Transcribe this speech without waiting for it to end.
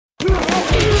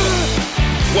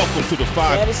Welcome to the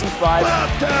Five. Fantasy Five.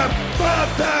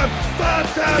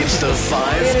 It's the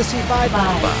Five. Fantasy Five.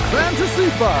 Fantasy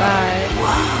Five.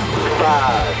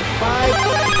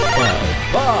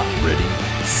 Five. Ready,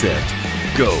 set,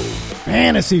 go.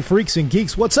 Fantasy freaks and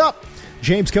geeks, what's up?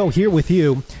 James Coe here with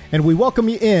you, and we welcome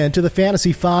you in to the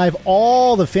Fantasy Five,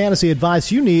 all the fantasy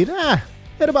advice you need at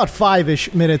about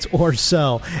 5-ish minutes or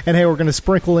so. And hey, we're going to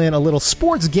sprinkle in a little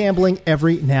sports gambling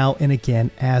every now and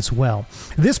again as well.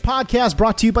 This podcast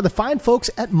brought to you by the fine folks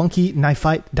at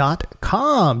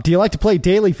monkeyknifefight.com. Do you like to play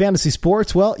daily fantasy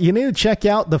sports? Well, you need to check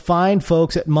out the fine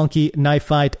folks at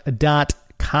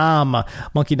monkeyknifefight.com.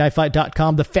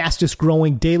 monkeyknifefight.com, the fastest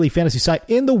growing daily fantasy site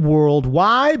in the world.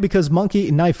 Why? Because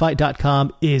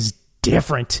monkeyknifefight.com is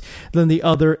different than the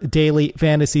other daily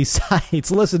fantasy sites.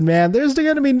 Listen, man, there's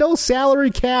going to be no salary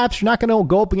caps. You're not going to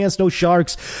go up against no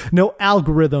sharks, no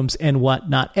algorithms and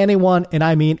whatnot. Anyone, and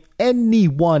I mean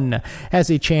anyone,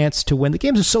 has a chance to win. The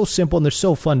games are so simple and they're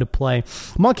so fun to play.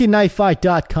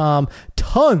 monkeyknifefight.com,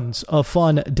 tons of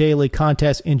fun daily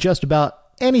contests in just about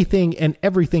anything and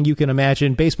everything you can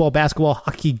imagine. Baseball, basketball,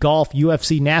 hockey, golf,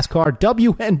 UFC, NASCAR,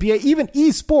 WNBA, even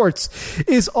esports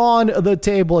is on the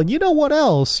table. And you know what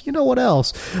else?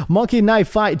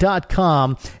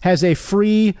 monkeyknifefight.com has a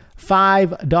free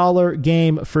 $5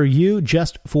 game for you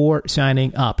just for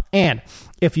signing up. And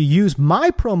if you use my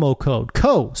promo code,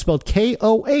 COH, spelled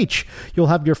K-O-H, you'll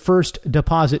have your first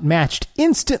deposit matched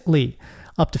instantly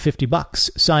up to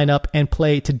 $50. Sign up and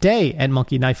play today at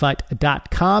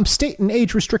monkeyknifefight.com. State and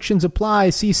age restrictions apply.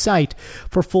 See site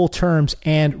for full terms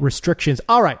and restrictions.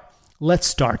 All right, let's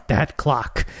start that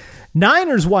clock.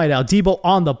 Niners wideout Deebo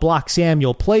on the block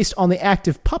Samuel placed on the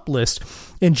active PUP list,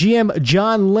 and GM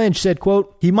John Lynch said,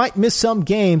 quote, he might miss some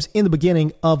games in the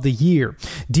beginning of the year.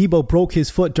 Deebo broke his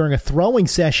foot during a throwing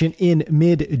session in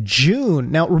mid-June.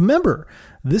 Now, remember,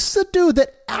 this is a dude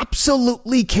that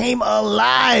absolutely came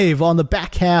alive on the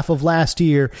back half of last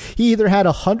year. He either had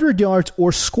 100 yards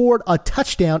or scored a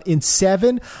touchdown in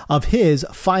 7 of his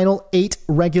final 8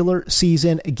 regular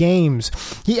season games.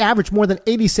 He averaged more than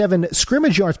 87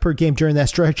 scrimmage yards per game during that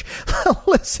stretch.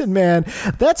 Listen, man,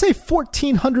 that's a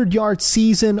 1,400-yard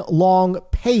season-long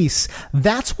pace.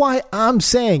 That's why I'm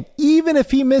saying, even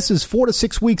if he misses 4 to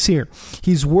 6 weeks here,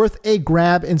 he's worth a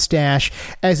grab and stash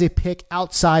as a pick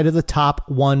outside of the top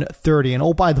 130. And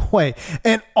oh, by the way,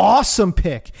 an awesome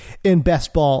pick in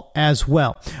best ball as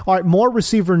well. All right, more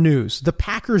receiver news. The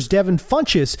Packers' Devin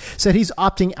Funchess said he's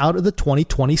opting out of the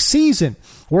 2020 season.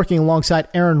 Working alongside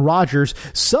Aaron Rodgers,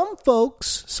 some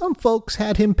folks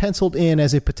had him penciled in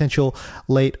as a potential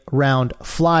late round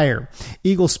flyer.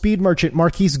 Eagles speed merchant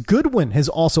Marquise Goodwin has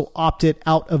also opted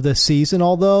out of the season,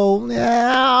 although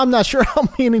I'm not sure how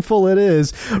meaningful it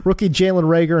is. Rookie Jalen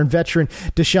Reagor and veteran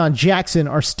Deshaun Jackson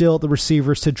are still the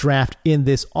receivers to draft in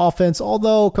this offense.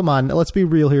 Although, come on, let's be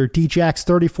real here. D-Jack's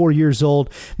 34 years old,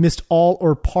 missed all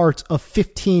or parts of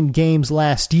 15 games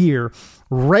last year.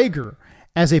 Reagor,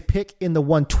 as a pick in the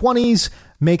 120s,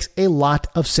 makes a lot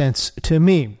of sense to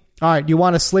me. All right, you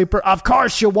want a sleeper? Of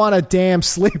course you want a damn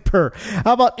sleeper.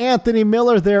 How about Anthony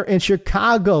Miller there in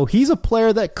Chicago? He's a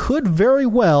player that could very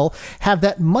well have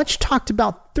that much talked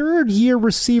about third-year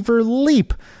receiver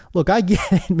leap. Look, I get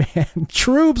it, man.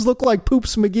 Troobs looked like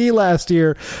Poops McGee last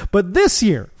year, but this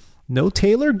year, no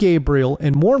Taylor Gabriel,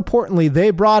 and more importantly,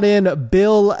 they brought in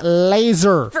Bill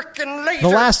Lazor. Frickin' Laser. The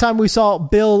last time we saw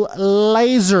Bill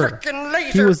Lazor, Frickin'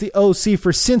 Laser. he was the OC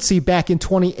for Cincy back in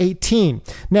 2018.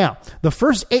 Now, the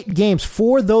first 8 games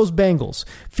for those Bengals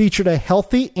featured a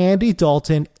healthy Andy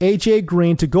Dalton, AJ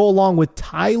Green to go along with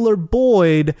Tyler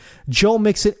Boyd, Joe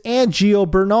Mixon, and Gio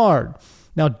Bernard.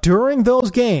 Now, during those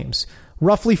games,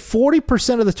 roughly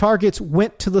 40% of the targets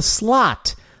went to the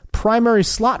slot. Primary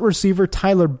slot receiver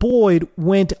Tyler Boyd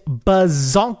went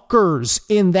bazonkers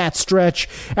in that stretch,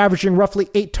 averaging roughly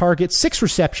 8 targets, 6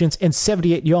 receptions, and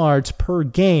 78 yards per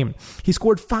game. He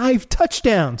scored 5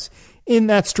 touchdowns in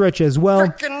that stretch as well.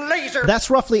 Frickin' Laser. That's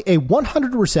roughly a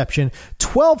 100 reception,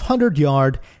 1,200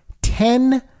 yard,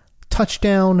 10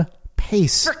 touchdown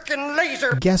pace. Frickin'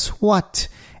 Laser. Guess what?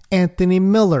 Anthony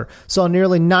Miller saw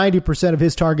nearly 90% of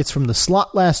his targets from the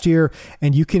slot last year,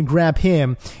 and you can grab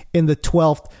him in the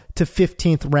 12th to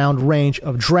 15th round range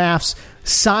of drafts.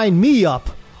 Sign me up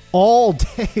all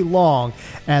day long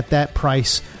at that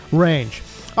price range.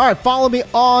 All right, follow me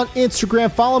on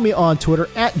Instagram, follow me on Twitter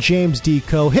at James D.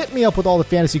 Coe. Hit me up with all the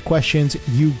fantasy questions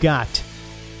you got.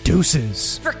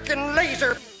 Deuces. Frickin'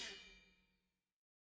 Laser.